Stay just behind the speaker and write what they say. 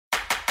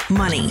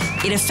Money.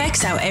 It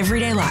affects our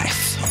everyday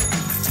life.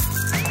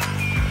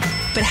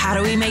 But how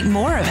do we make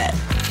more of it?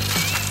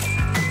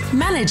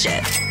 Manage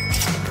it.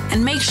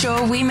 And make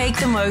sure we make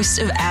the most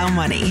of our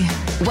money.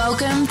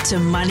 Welcome to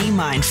Money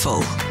Mindful,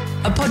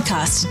 a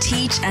podcast to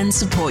teach and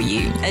support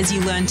you as you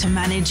learn to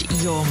manage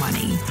your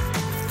money.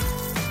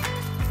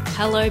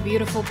 Hello,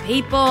 beautiful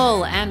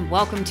people, and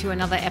welcome to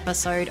another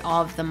episode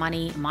of the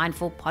Money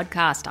Mindful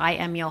podcast. I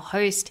am your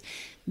host,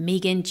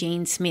 Megan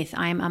Jean Smith.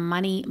 I am a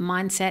money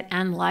mindset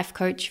and life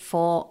coach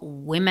for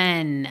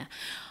women.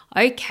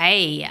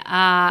 Okay,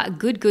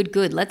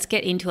 good. Let's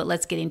get into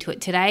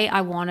it. Today,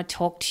 I want to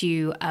talk to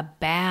you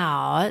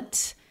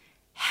about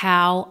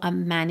how a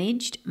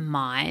managed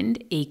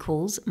mind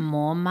equals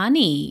more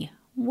money.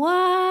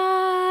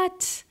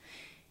 What?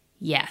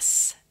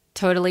 Yes,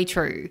 totally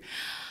true.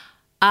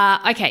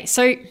 Okay,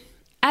 so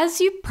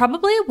as you're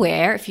probably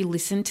aware, if you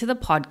listen to the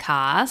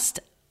podcast,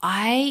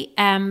 I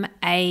am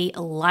a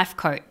life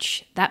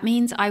coach. That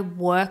means I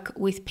work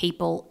with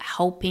people,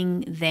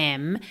 helping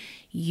them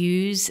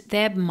use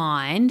their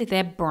mind,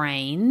 their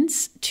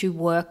brains, to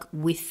work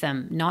with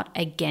them, not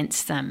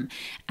against them.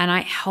 And I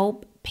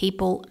help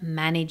people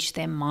manage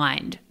their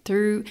mind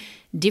through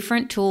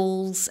different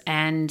tools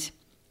and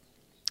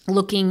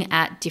looking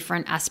at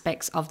different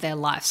aspects of their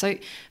life. So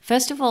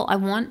first of all, I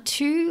want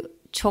to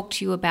talk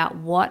to you about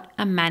what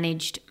a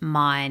managed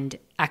mind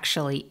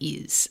actually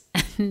is.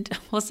 And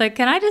also,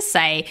 can I just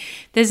say,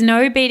 there's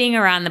no beating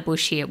around the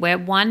bush here. We're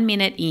 1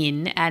 minute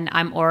in and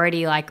I'm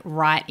already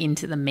right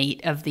into the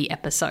meat of the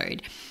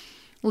episode.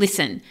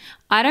 Listen,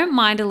 I don't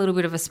mind a little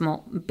bit of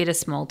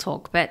small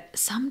talk, but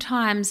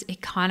sometimes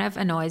it kind of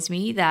annoys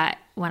me that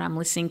when I'm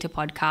listening to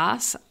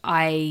podcasts,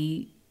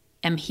 I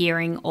am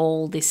hearing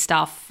all this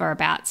stuff for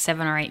about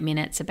 7 or 8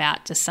 minutes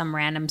about just some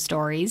random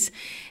stories.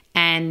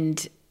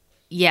 And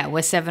yeah,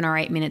 we're 7 or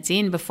 8 minutes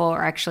in before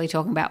we're actually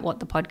talking about what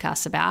the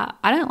podcast's about.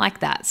 I don't like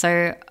that.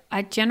 So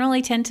I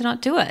generally tend to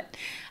not do it.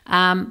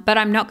 But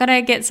I'm not going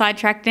to get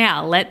sidetracked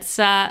now. Let's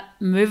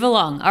move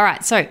along. All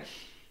right. So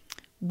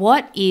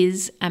what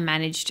is a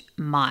managed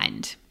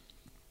mind?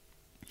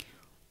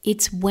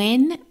 It's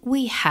when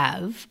we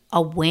have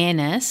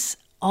awareness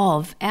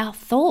of our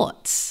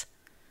thoughts.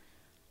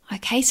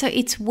 Okay. So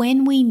it's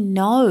when we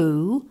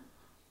know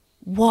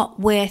what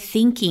we're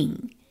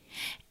thinking.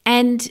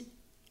 And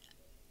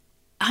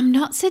I'm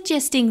not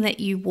suggesting that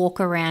you walk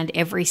around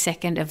every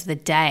second of the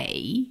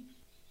day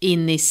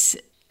in this,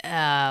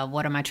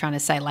 what am I trying to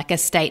say? Like a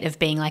state of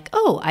being like,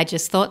 oh, I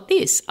just thought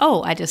this.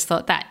 Oh, I just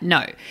thought that.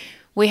 No,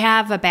 we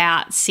have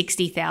about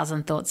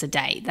 60,000 thoughts a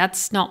day.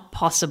 That's not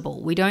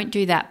possible. We don't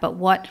do that. But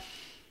what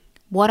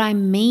I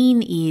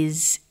mean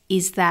is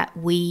that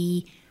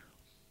we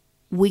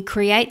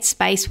create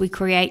space, we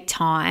create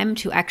time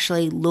to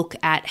actually look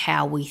at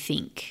how we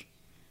think.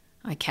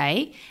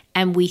 Okay.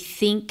 And we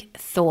think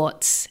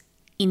thoughts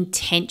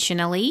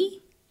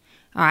intentionally.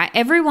 All right.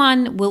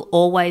 Everyone will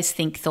always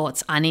think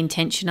thoughts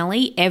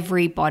unintentionally.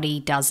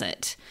 Everybody does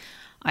it.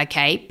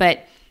 Okay.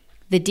 But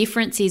the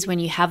difference is when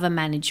you have a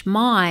managed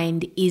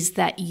mind is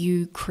that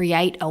you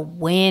create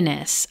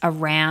awareness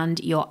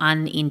around your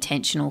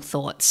unintentional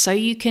thoughts so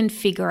you can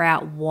figure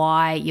out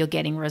why you're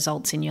getting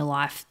results in your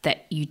life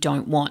that you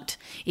don't want.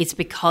 It's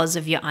because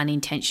of your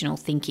unintentional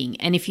thinking.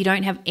 And if you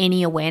don't have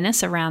any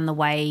awareness around the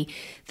way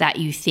that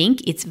you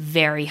think, it's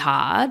very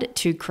hard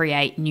to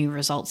create new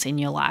results in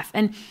your life.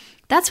 And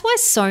that's why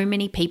so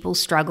many people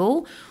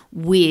struggle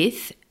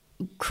with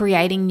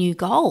creating new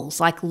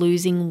goals like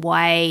losing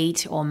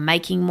weight or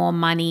making more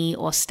money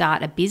or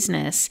start a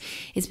business.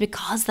 Is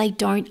because they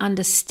don't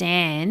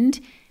understand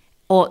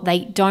or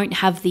they don't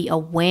have the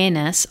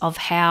awareness of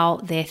how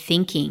they're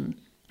thinking.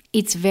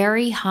 It's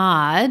very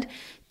hard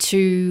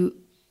to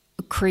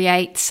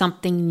create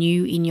something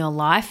new in your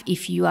life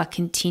if you are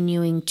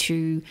continuing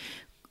to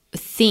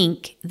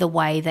think the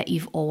way that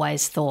you've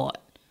always thought.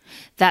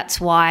 That's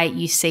why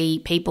you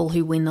see people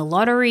who win the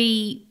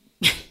lottery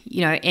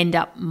end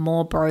up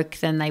more broke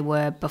than they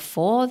were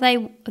before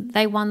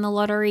they won the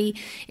lottery.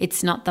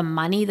 It's not the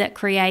money that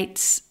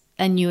creates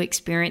a new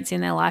experience in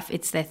their life,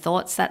 it's their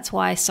thoughts. That's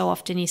why so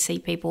often you see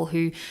people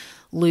who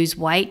lose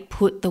weight,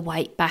 put the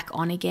weight back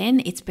on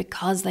again. It's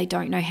because they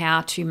don't know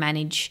how to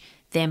manage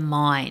their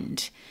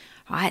mind,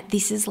 right?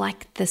 This is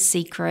like the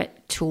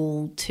secret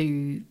tool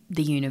to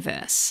the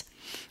universe.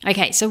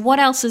 Okay, so what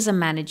else is a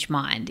managed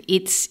mind?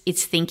 It's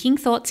thinking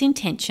thoughts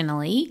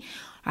intentionally.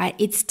 Right?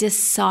 It's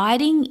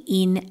deciding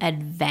in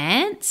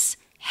advance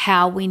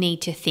how we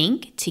need to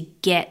think to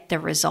get the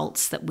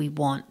results that we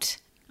want.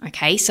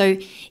 Okay, so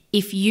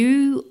if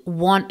you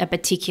want a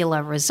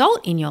particular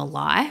result in your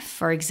life,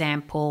 for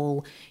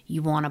example,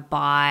 you want to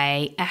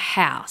buy a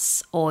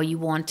house or you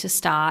want to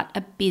start a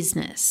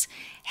business,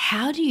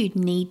 how do you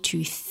need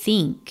to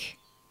think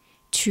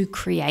to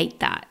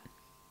create that?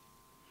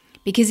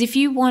 Because if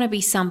you want to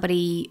be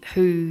somebody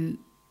who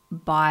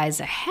buys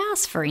a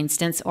house, for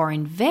instance, or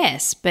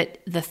invests, but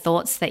the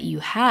thoughts that you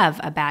have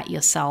about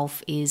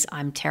yourself is,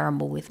 I'm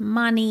terrible with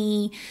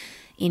money,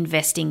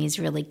 investing is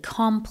really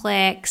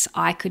complex.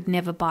 I could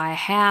never buy a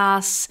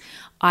house.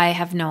 I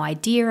have no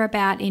idea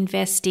about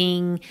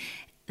investing.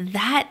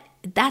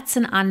 That's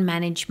an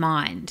unmanaged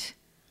mind.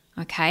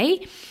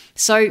 Okay?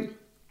 So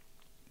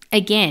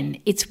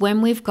again, it's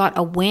when we've got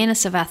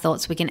awareness of our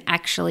thoughts, we can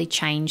actually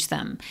change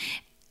them.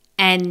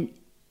 And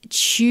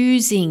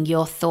choosing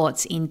your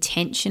thoughts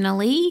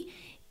intentionally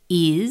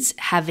is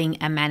having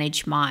a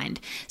managed mind.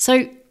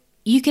 So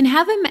you can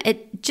have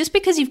just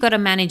because you've got a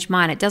managed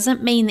mind, it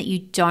doesn't mean that you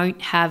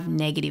don't have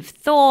negative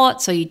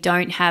thoughts or you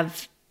don't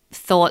have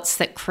thoughts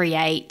that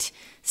create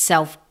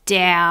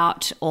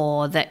self-doubt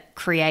or that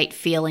create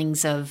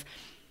feelings of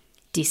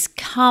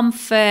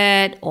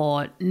discomfort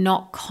or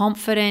not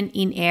confident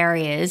in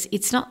areas.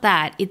 It's not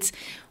that. It's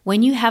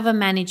when you have a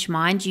managed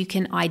mind, you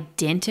can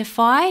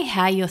identify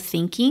how you're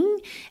thinking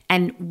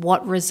and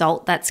what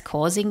result that's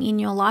causing in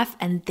your life,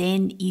 and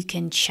then you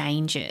can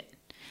change it.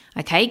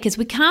 Okay? Because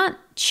we can't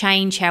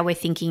change how we're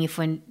thinking if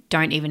we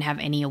don't even have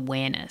any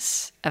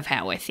awareness of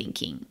how we're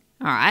thinking.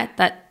 All right?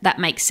 That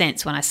makes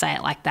sense when I say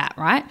it like that,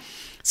 right?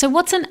 So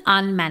what's an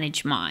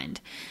unmanaged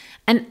mind?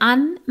 An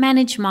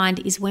unmanaged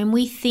mind is when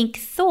we think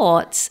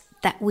thoughts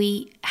that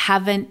we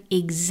haven't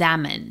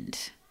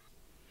examined.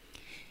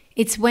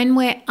 It's when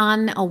we're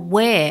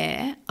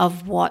unaware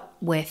of what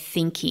we're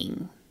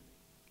thinking.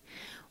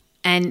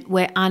 And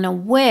we're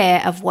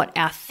unaware of what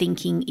our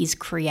thinking is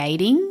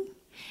creating.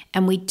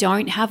 And we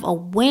don't have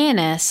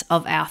awareness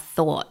of our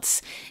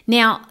thoughts.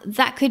 Now,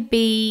 that could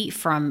be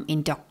from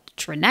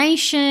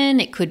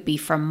indoctrination. It could be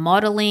from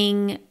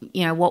modeling,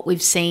 what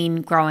we've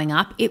seen growing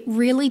up. It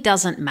really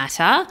doesn't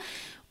matter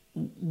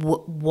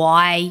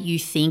why you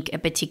think a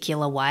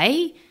particular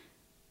way.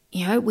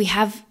 We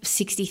have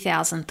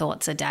 60,000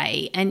 thoughts a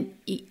day, and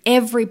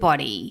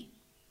everybody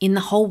in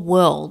the whole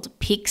world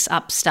picks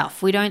up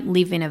stuff. We don't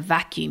live in a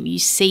vacuum. You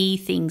see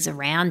things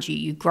around you.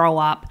 You grow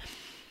up,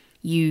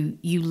 you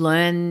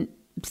learn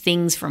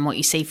things from what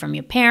you see from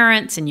your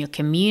parents and your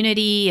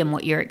community and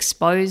what you're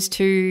exposed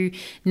to.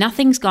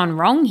 Nothing's gone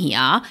wrong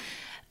here.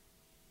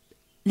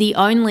 The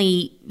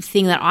only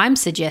thing that I'm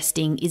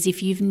suggesting is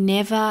if you've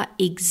never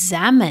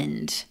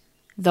examined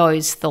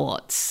those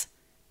thoughts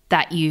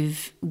that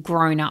you've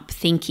grown up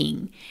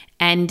thinking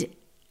and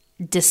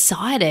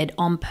decided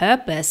on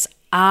purpose,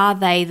 are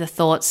they the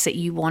thoughts that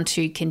you want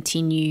to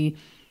continue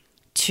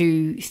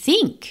to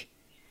think?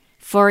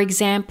 For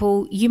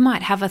example, you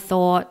might have a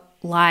thought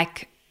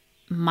like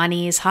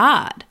money is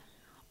hard,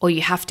 or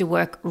you have to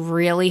work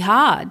really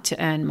hard to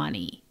earn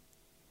money.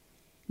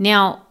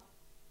 Now,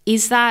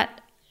 is that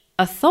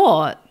a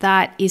thought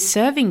that is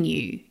serving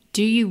you?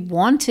 Do you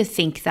want to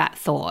think that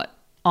thought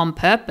on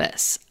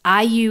purpose?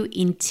 Are you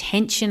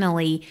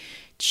intentionally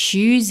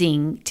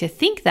choosing to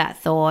think that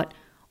thought,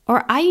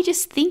 or are you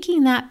just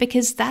thinking that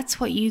because that's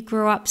what you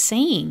grew up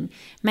seeing?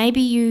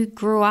 Maybe you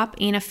grew up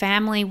in a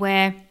family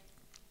where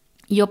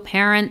your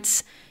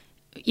parents,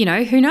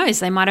 who knows,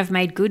 they might have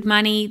made good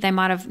money, they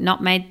might have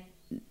not made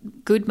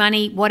good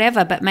money,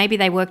 whatever, but maybe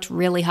they worked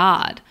really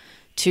hard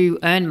to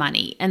earn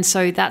money. And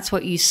so that's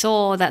what you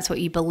saw, that's what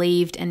you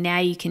believed, and now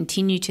you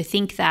continue to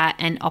think that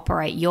and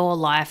operate your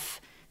life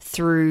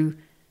through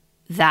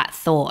that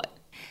thought.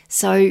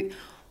 So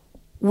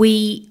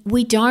we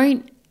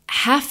don't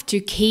have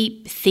to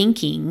keep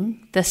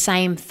thinking the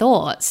same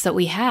thoughts that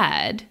we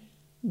had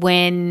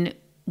when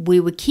we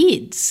were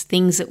kids,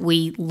 things that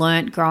we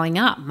learnt growing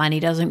up. Money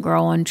doesn't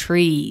grow on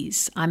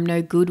trees. I'm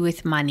no good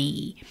with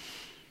money.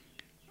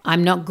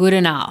 I'm not good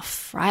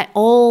enough, right?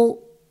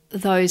 All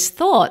those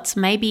thoughts,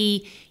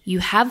 maybe you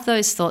have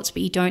those thoughts,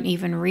 but you don't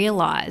even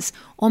realize.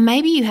 Or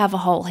maybe you have a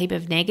whole heap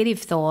of negative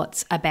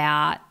thoughts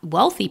about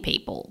wealthy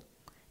people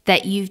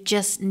that you've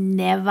just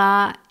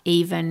never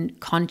even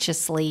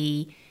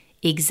consciously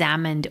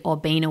examined or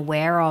been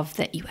aware of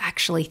that you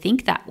actually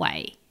think that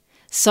way.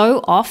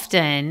 So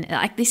often,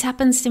 like this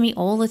happens to me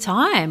all the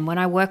time when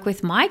I work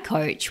with my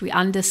coach, we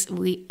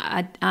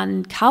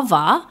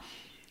uncover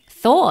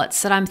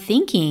thoughts that I'm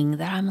thinking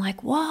that I'm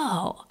like,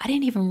 whoa, I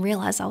didn't even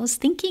realize I was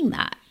thinking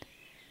that.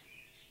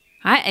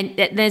 Right?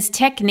 And there's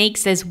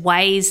techniques, there's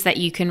ways that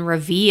you can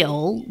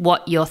reveal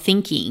what you're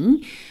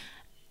thinking.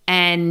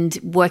 And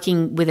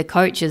working with a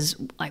coach is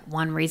like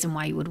one reason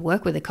why you would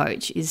work with a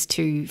coach is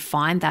to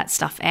find that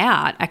stuff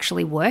out,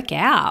 actually work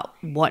out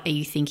what are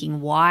you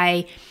thinking,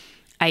 why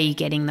are you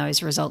getting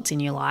those results in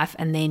your life,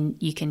 and then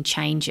you can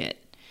change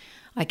it.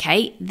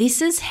 Okay,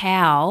 this is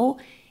how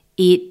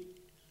it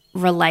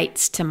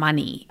relates to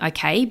money,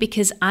 okay?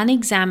 Because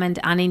unexamined,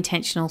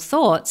 unintentional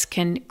thoughts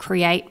can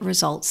create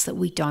results that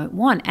we don't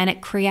want, and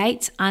it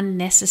creates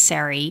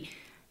unnecessary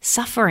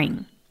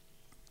suffering.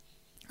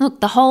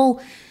 Look, the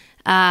whole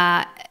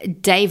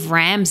Dave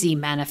Ramsey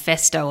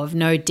manifesto of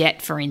no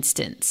debt, for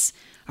instance,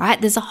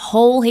 right? There's a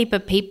whole heap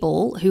of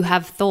people who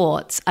have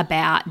thoughts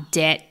about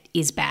debt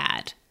is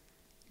bad.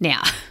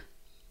 Now,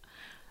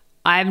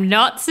 I'm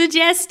not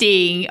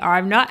suggesting or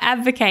I'm not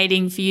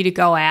advocating for you to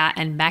go out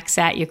and max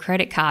out your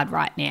credit card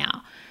right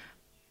now.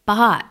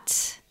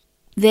 But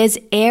there's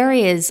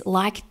areas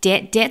like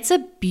debt. Debt's a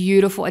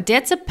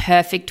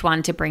perfect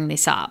one to bring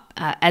this up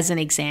as an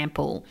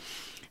example.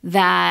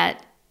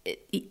 That,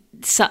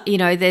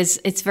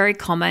 it's very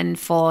common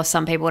for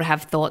some people to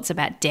have thoughts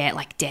about debt,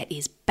 like debt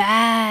is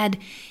bad.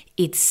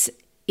 It's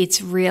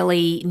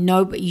really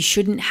you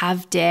shouldn't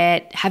have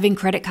debt. Having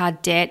credit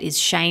card debt is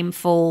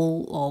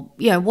shameful,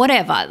 or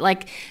whatever.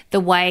 Like the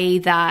way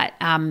that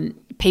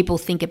people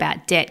think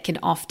about debt can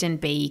often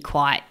be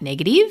quite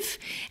negative,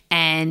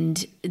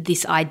 and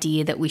this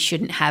idea that we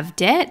shouldn't have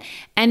debt.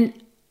 And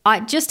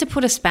just to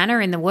put a spanner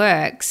in the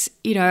works,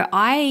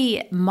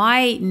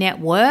 my net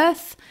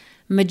worth,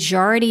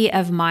 majority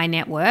of my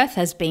net worth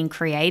has been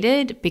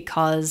created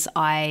because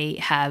I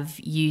have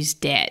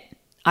used debt.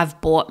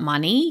 I've bought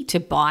money to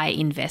buy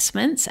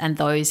investments, and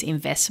those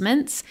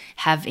investments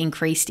have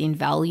increased in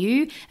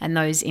value, and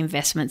those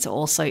investments are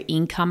also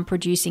income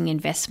producing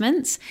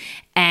investments.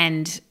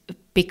 And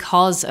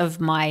because of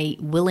my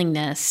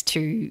willingness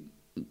to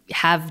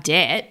have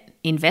debt,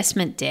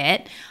 investment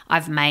debt,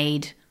 I've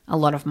made a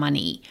lot of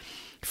money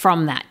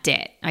from that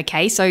debt.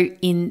 Okay, so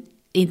in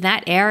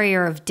that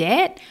area of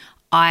debt,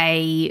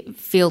 I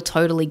feel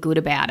totally good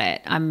about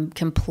it. I'm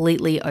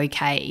completely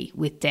okay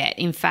with debt.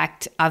 In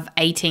fact, I've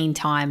 18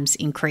 times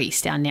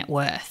increased our net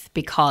worth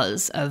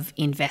because of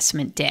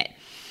investment debt.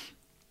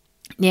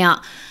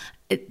 Now,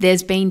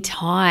 there's been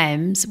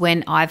times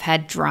when I've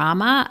had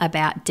drama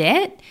about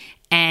debt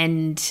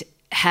and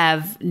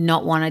have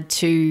not wanted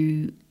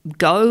to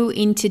go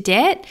into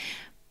debt,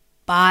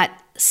 but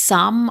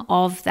some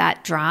of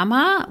that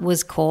drama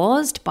was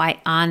caused by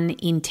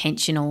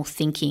unintentional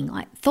thinking,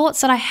 like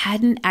thoughts that I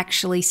hadn't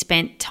actually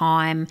spent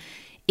time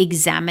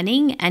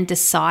examining and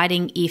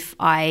deciding if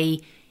I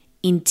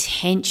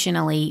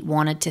intentionally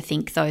wanted to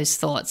think those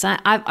thoughts.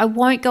 I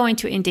won't go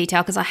into it in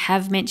detail because I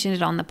have mentioned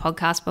it on the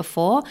podcast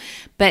before,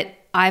 but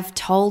I've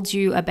told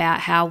you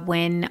about how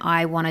when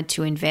I wanted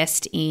to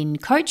invest in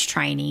coach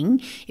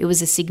training, it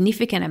was a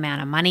significant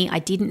amount of money. I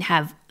didn't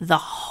have the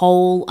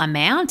whole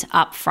amount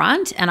up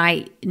front, and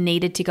I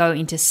needed to go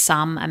into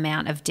some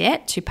amount of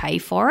debt to pay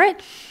for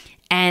it.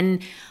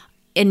 And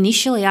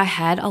initially I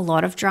had a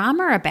lot of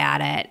drama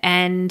about it,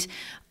 and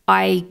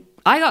I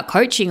got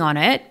coaching on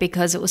it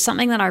because it was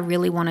something that I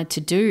really wanted to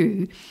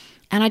do.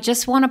 And I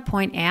just want to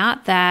point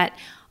out that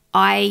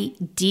I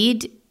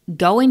did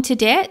go into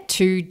debt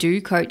to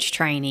do coach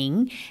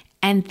training.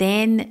 And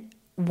then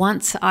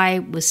once I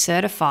was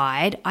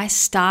certified, I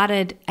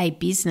started a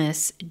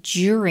business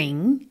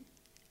during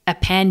a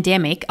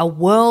pandemic, a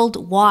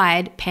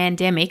worldwide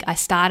pandemic. I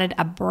started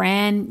a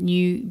brand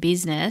new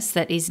business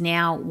that is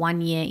now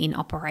 1 year in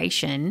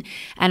operation.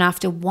 And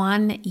after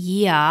 1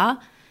 year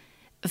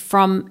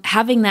from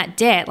having that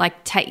debt,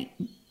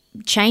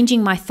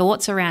 changing my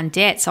thoughts around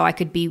debt so I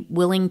could be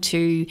willing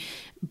to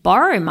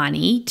borrow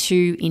money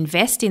to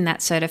invest in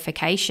that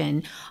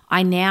certification,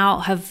 I now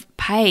have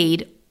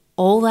paid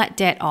all that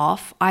debt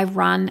off. I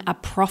run a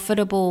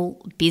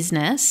profitable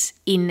business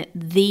in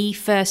the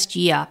first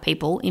year,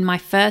 people. In my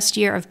first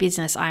year of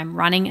business, I am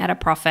running at a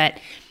profit.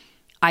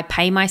 I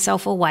pay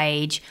myself a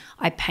wage.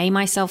 I pay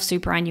myself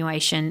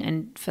superannuation.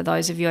 And for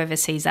those of you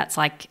overseas, that's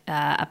like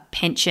a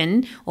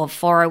pension or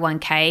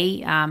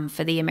 401k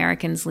for the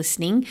Americans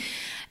listening.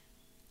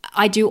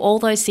 I do all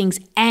those things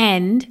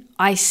and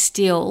I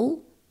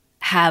still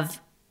have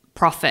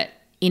profit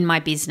in my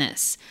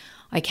business.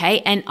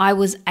 Okay. And I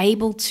was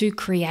able to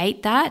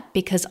create that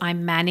because I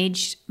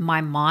managed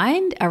my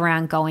mind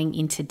around going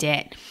into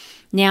debt.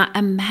 Now,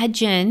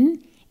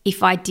 imagine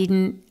if I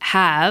didn't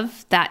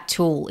have that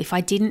tool, if I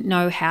didn't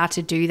know how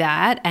to do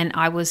that, and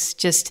I was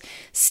just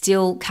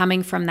still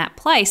coming from that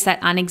place, that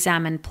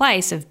unexamined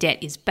place of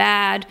debt is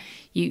bad.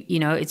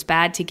 It's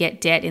bad to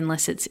get debt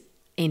unless it's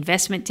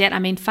investment debt. I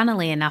mean,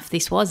 funnily enough,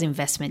 this was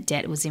investment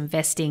debt. It was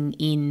investing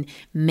in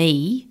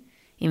me,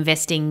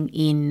 investing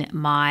in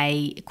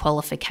my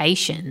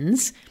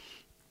qualifications.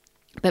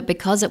 But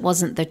because it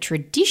wasn't the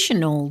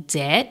traditional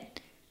debt,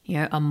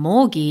 a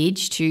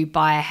mortgage to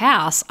buy a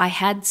house, I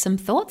had some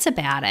thoughts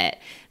about it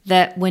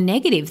that were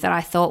negative, that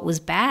I thought was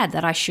bad,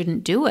 that I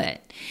shouldn't do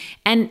it.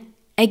 And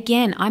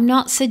again, I'm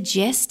not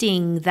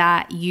suggesting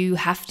that you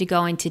have to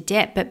go into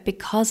debt, but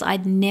because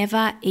I'd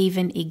never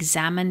even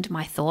examined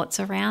my thoughts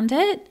around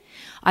it,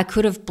 I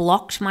could have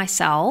blocked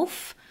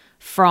myself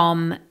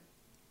from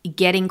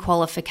getting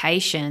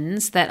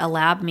qualifications that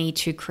allowed me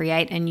to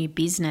create a new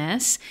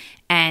business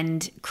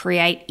and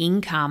create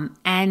income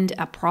and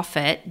a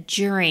profit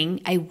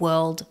during a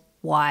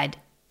worldwide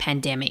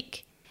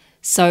pandemic.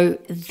 So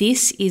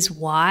this is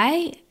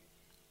why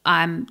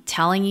I'm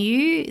telling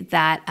you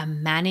that a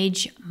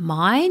managed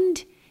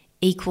mind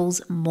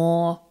equals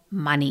more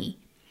money.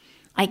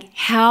 Like,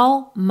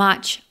 how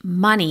much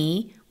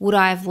money would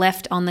I have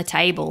left on the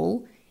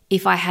table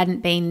if I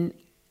hadn't been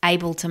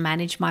able to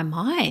manage my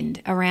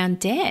mind around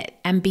debt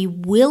and be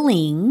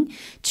willing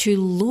to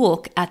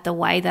look at the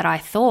way that I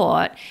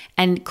thought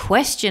and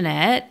question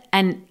it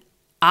and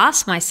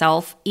ask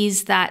myself,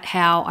 is that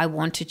how I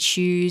want to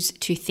choose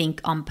to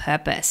think on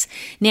purpose?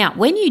 Now,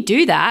 when you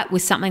do that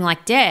with something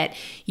like debt,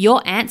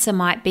 your answer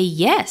might be,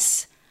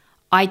 yes,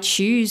 I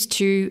choose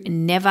to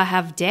never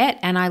have debt,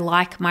 and I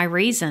like my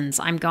reasons.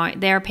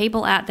 There are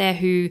people out there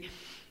who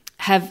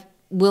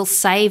will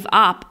save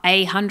up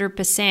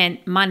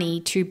 100% money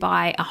to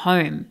buy a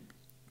home,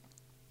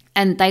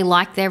 and they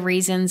like their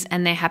reasons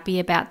and they're happy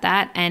about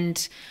that.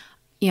 And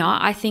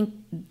I think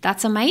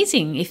that's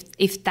amazing.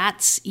 If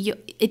that's you,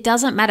 it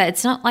doesn't matter.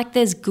 It's not like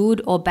there's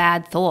good or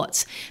bad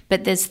thoughts,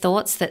 but there's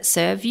thoughts that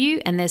serve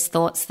you and there's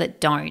thoughts that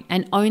don't.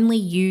 And only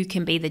you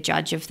can be the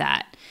judge of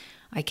that.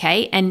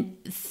 Okay. And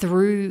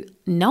through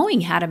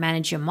knowing how to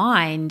manage your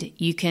mind,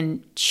 you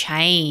can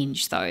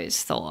change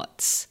those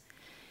thoughts,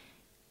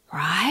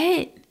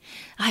 right?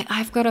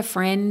 I've got a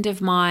friend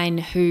of mine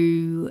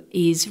who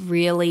is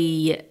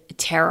really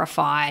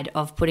terrified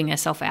of putting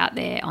herself out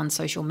there on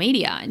social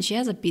media, and she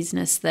has a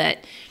business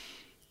that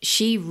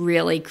she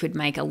really could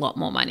make a lot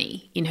more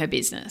money in her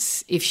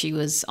business if she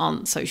was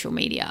on social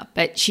media,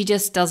 but she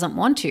just doesn't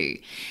want to.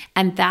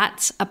 And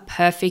that's a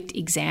perfect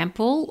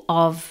example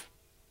of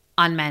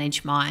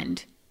unmanaged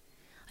mind.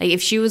 Like,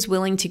 if she was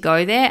willing to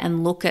go there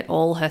and look at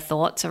all her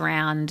thoughts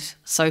around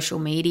social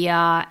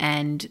media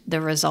and the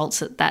results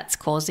that that's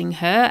causing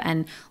her,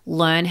 and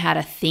learn how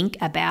to think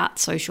about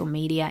social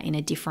media in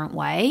a different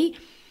way,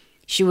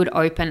 she would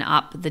open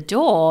up the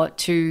door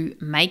to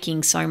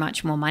making so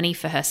much more money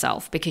for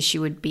herself, because she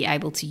would be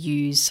able to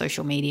use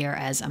social media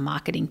as a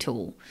marketing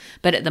tool.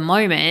 But at the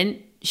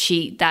moment,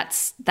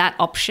 that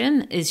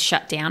option is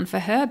shut down for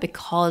her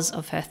because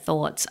of her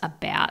thoughts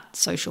about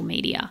social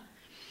media.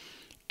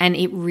 And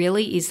it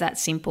really is that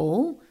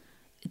simple.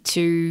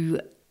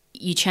 You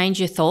change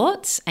your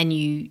thoughts and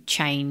you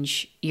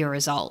change your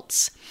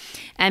results.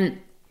 And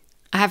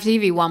I have to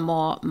give you one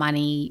more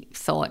money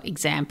thought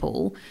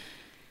example.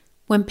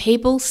 When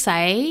people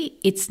say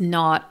it's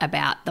not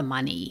about the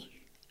money,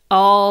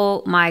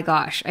 oh my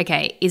gosh,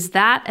 okay, is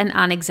that an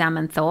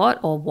unexamined thought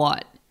or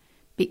what?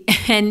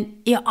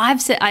 And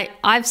I've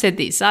said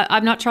this.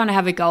 I'm not trying to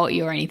have a go at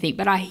you or anything,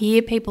 but I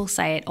hear people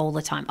say it all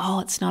the time. Oh,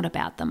 it's not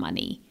about the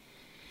money.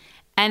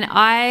 And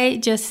I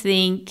just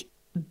think,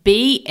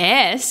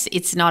 BS,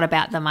 it's not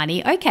about the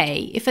money.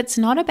 Okay, if it's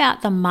not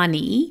about the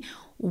money,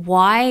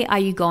 why are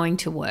you going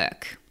to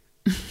work?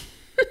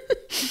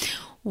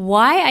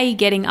 Why are you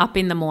getting up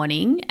in the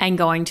morning and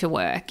going to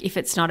work if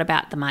it's not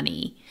about the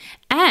money?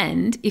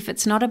 And if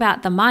it's not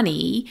about the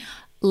money,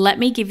 let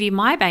me give you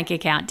my bank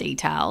account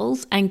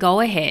details and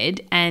go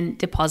ahead and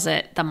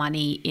deposit the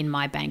money in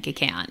my bank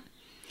account.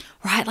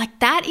 Right? Like,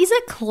 that is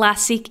a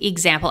classic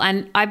example.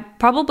 And I'm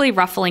probably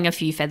ruffling a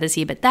few feathers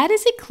here, but that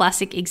is a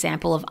classic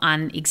example of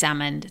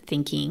unexamined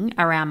thinking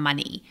around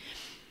money.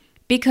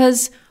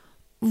 Because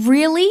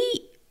really,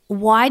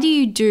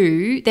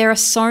 there are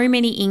so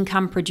many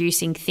income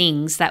producing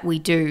things that we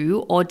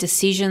do, or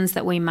decisions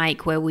that we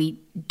make where we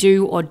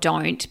do or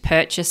don't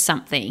purchase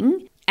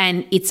something,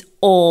 and it's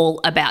all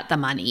about the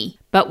money.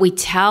 But we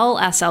tell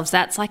ourselves,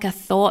 that's like a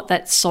thought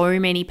that so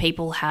many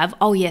people have.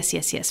 Oh, yes,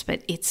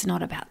 but it's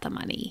not about the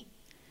money.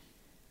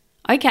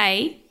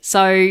 Okay,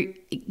 so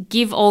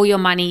give all your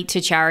money to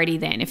charity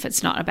then if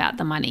it's not about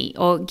the money,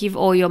 or give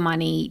all your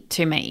money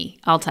to me.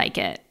 I'll take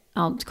it.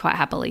 I'll quite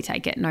happily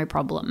take it. No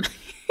problem.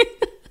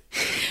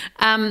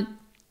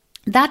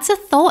 That's a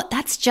thought.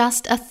 That's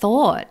just a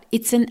thought.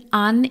 It's an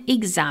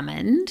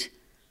unexamined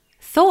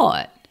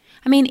thought.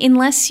 I mean,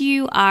 unless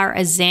you are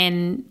a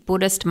Zen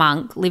Buddhist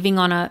monk living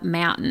on a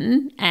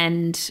mountain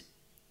and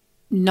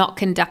not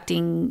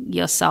conducting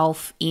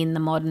yourself in the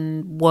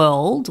modern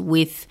world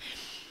with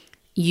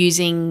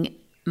using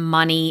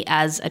money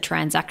as a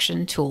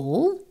transaction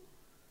tool,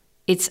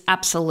 it's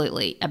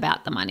absolutely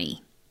about the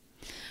money.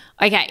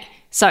 Okay,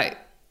 so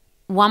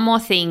one more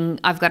thing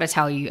I've got to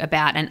tell you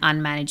about an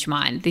unmanaged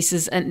mind. This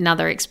is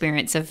another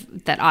experience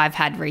that I've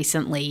had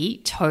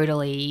recently,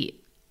 totally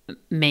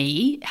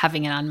me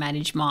having an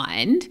unmanaged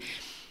mind.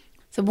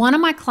 So one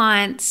of my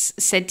clients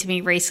said to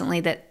me recently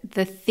that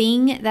the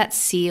thing that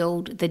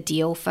sealed the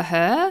deal for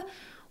her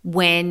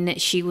when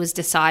she was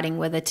deciding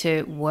whether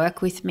to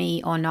work with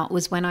me or not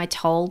was when I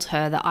told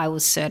her that I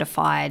was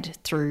certified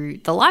through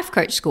the Life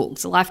Coach School.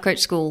 So Life Coach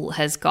School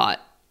has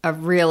got a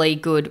really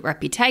good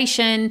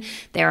reputation.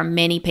 There are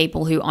many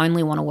people who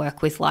only want to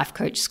work with Life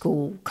Coach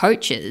School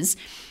coaches.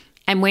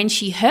 And when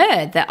she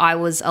heard that I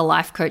was a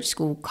Life Coach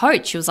School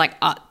coach, she was like,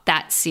 oh,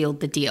 that sealed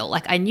the deal.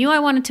 Like, I knew I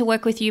wanted to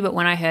work with you, but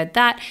when I heard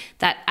that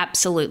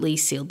absolutely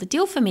sealed the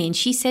deal for me. And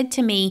she said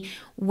to me,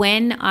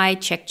 when I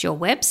checked your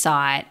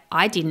website,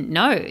 I didn't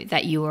know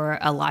that you were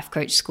a Life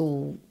Coach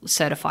School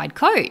certified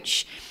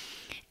coach.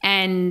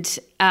 And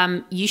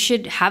you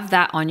should have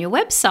that on your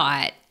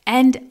website.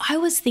 And I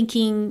was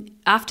thinking,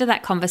 after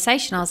that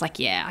conversation, I was like,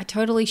 yeah, I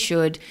totally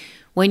should.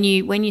 When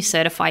you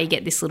certify, you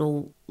get this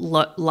little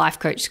Life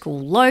Coach School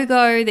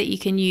logo that you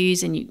can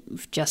use, and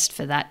just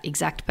for that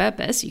exact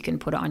purpose, you can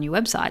put it on your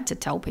website to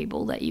tell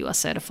people that you are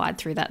certified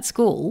through that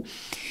school.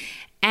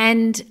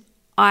 And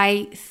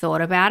I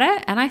thought about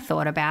it, and I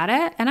thought about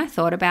it, and I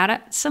thought about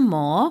it some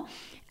more.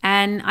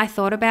 and I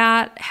thought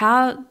about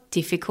how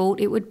difficult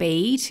it would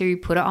be to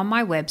put it on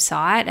my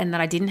website, and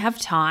that I didn't have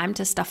time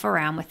to stuff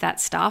around with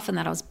that stuff, and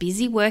that I was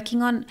busy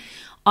working on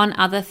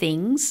other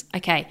things.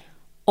 Okay,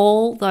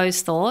 all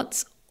those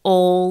thoughts,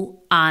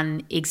 all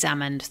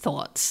unexamined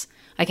thoughts.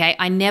 Okay,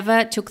 I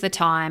never took the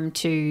time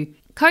to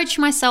coach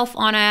myself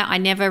on it. I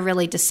never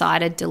really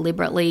decided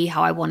deliberately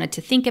how I wanted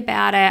to think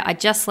about it. I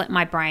just let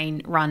my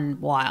brain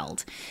run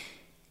wild.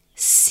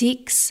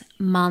 6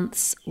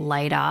 months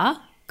later,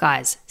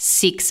 guys,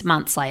 6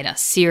 months later,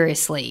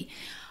 seriously,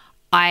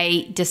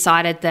 I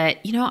decided that,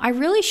 I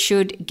really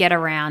should get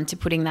around to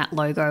putting that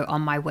logo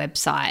on my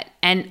website.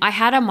 And I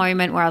had a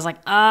moment where I was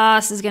like,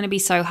 this is going to be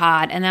so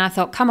hard. And then I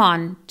thought, come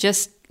on,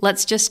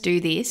 let's just do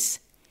this.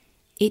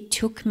 It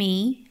took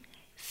me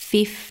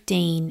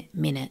 15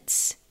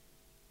 minutes.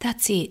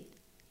 That's it.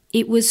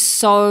 It was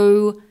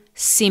so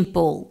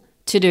simple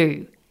to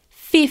do.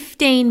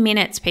 15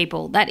 minutes,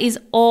 people. That is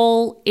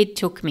all it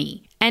took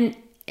me. And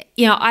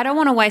I don't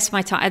want to waste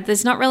my time.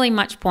 There's not really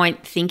much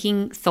point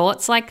thinking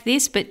thoughts like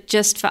this, but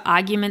just for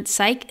argument's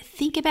sake,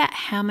 think about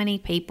how many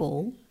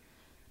people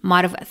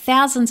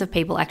thousands of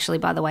people actually,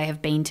 by the way,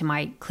 have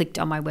clicked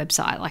on my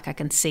website, like I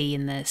can see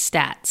in the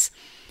stats.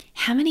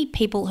 How many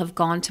people have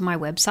gone to my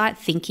website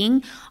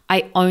thinking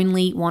I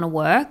only want to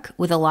work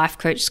with a Life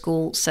Coach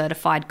School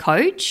certified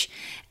coach,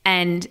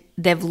 and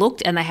they've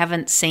looked and they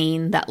haven't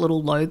seen that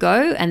little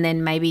logo, and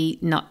then maybe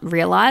not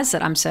realized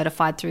that I'm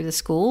certified through the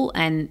school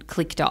and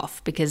clicked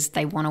off because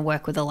they want to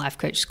work with a Life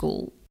Coach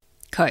School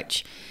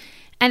coach.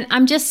 And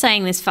I'm just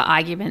saying this for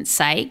argument's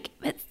sake,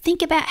 but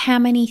think about how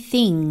many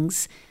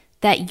things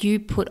that you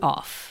put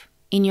off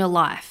in your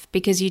life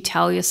because you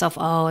tell yourself,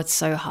 oh, it's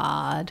so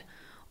hard,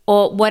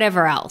 or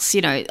whatever else.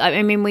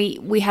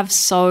 We have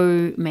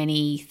so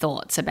many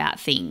thoughts about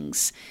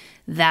things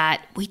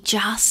that we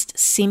just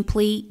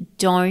simply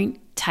don't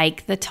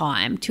take the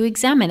time to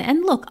examine.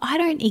 And look, I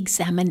don't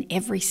examine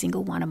every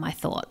single one of my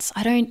thoughts.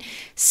 I don't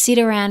sit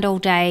around all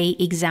day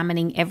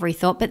examining every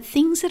thought, but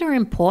things that are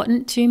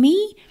important to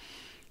me,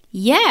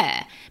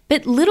 yeah.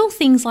 But little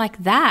things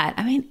like that,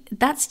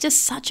 that's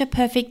just such a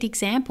perfect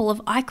example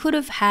of I could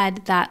have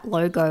had that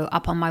logo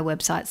up on my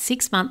website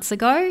 6 months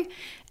ago,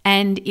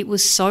 and it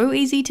was so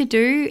easy to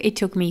do. It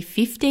took me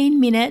 15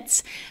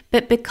 minutes,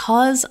 but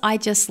because I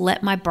just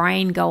let my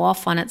brain go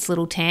off on its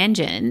little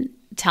tangent,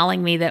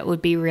 telling me that it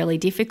would be really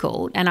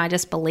difficult, and I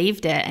just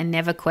believed it and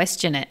never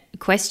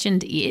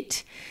questioned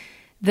it,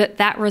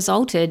 that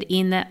resulted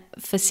in that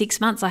for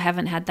 6 months I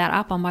haven't had that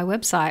up on my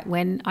website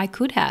when I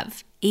could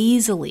have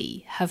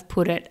easily have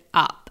put it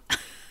up.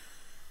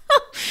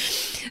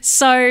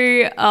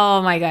 So,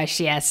 oh my gosh,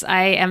 yes,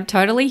 I am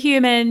totally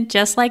human,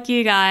 just like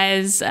you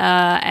guys,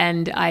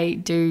 and I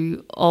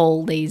do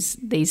all these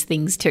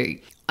things too.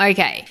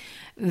 Okay,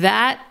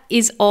 that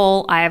is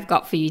all I have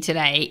got for you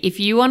today. If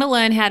you want to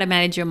learn how to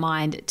manage your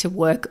mind to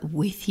work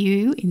with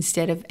you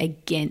instead of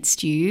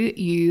against you,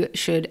 you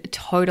should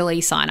totally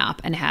sign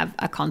up and have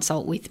a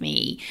consult with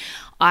me.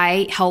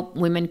 I help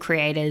women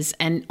creators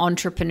and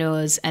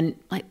entrepreneurs and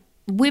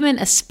women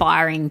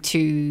aspiring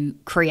to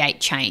create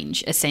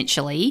change,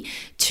 essentially,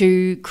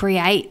 to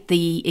create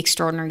the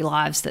extraordinary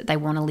lives that they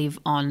want to live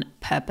on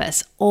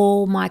purpose.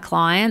 All my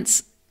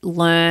clients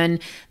learn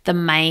the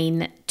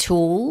main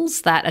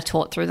tools that are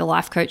taught through the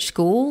Life Coach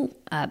School.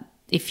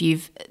 If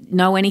you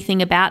know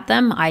anything about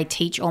them, I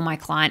teach all my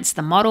clients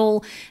the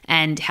model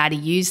and how to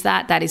use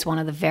that. That is one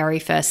of the very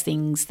first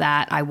things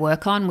that I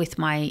work on with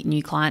my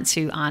new clients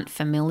who aren't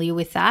familiar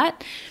with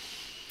that.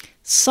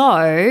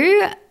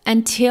 So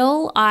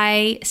until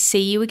I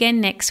see you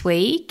again next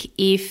week,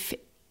 if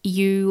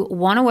you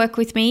want to work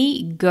with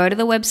me, go to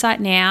the website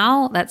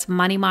now. That's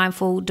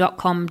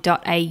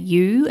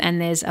moneymindful.com.au,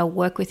 and there's a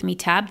work with me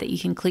tab that you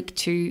can click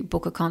to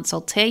book a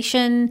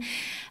consultation.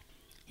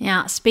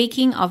 Now,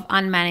 speaking of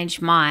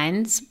unmanaged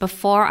minds,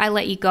 before I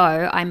let you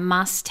go, I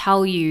must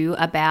tell you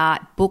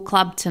about book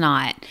club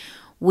tonight.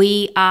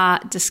 We are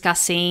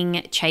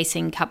discussing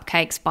Chasing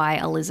Cupcakes by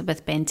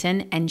Elizabeth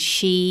Benton, and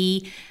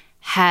she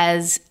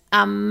has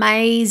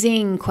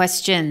amazing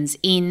questions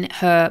in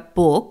her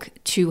book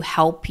to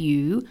help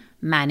you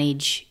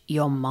manage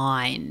your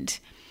mind.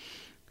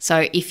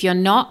 So if you're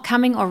not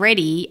coming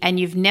already and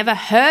you've never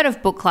heard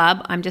of book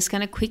club, I'm just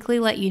going to quickly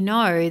let you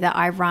know that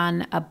I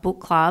run a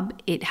book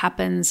club. It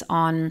happens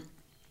on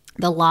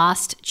the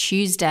last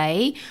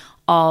Tuesday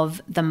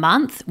of the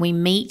month. We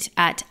meet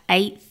at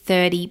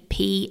 8:30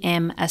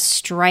 p.m.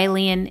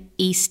 Australian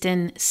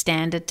Eastern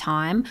Standard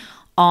Time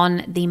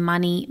on the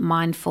Money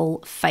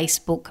Mindful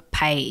Facebook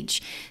page.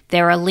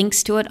 There are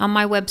links to it on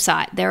my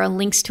website. There are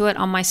links to it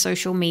on my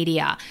social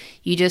media.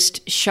 You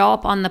just show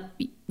up on the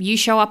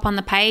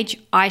page.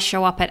 I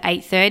show up at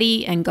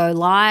 8:30 and go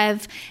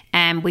live,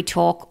 and we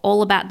talk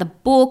all about the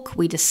book.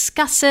 We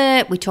discuss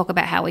it. We talk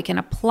about how we can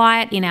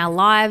apply it in our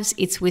lives.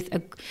 It's with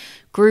a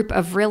group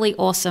of really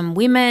awesome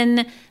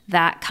women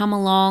that come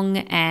along,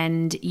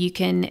 and you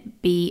can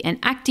be an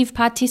active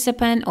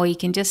participant or you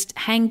can just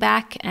hang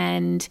back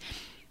and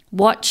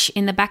watch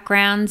in the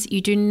backgrounds.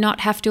 You do not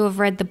have to have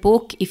read the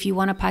book if you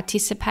want to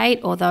participate,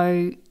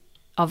 although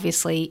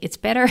obviously it's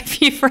better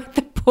if you've read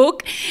the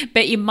book,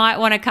 but you might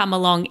want to come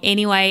along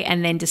anyway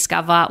and then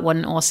discover what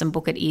an awesome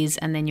book it is,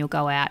 and then you'll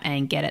go out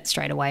and get it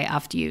straight away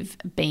after you've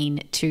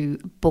been to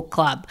book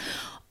club.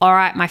 All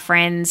right, my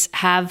friends,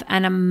 have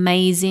an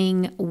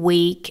amazing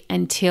week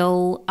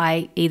until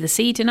I either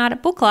see you tonight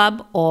at book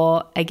club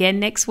or again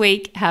next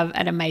week. Have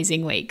an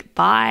amazing week.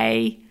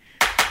 Bye.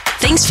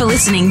 Thanks for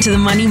listening to the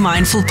Money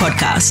Mindful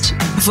podcast.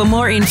 For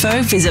more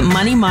info, visit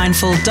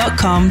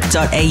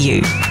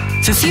moneymindful.com.au.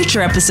 For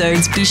future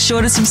episodes, be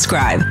sure to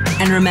subscribe.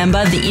 And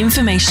remember, the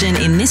information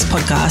in this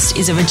podcast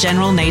is of a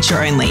general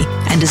nature only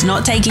and does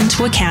not take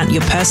into account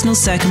your personal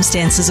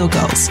circumstances or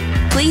goals.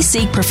 Please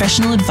seek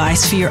professional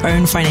advice for your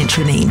own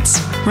financial needs.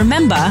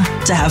 Remember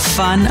to have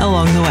fun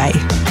along the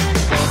way.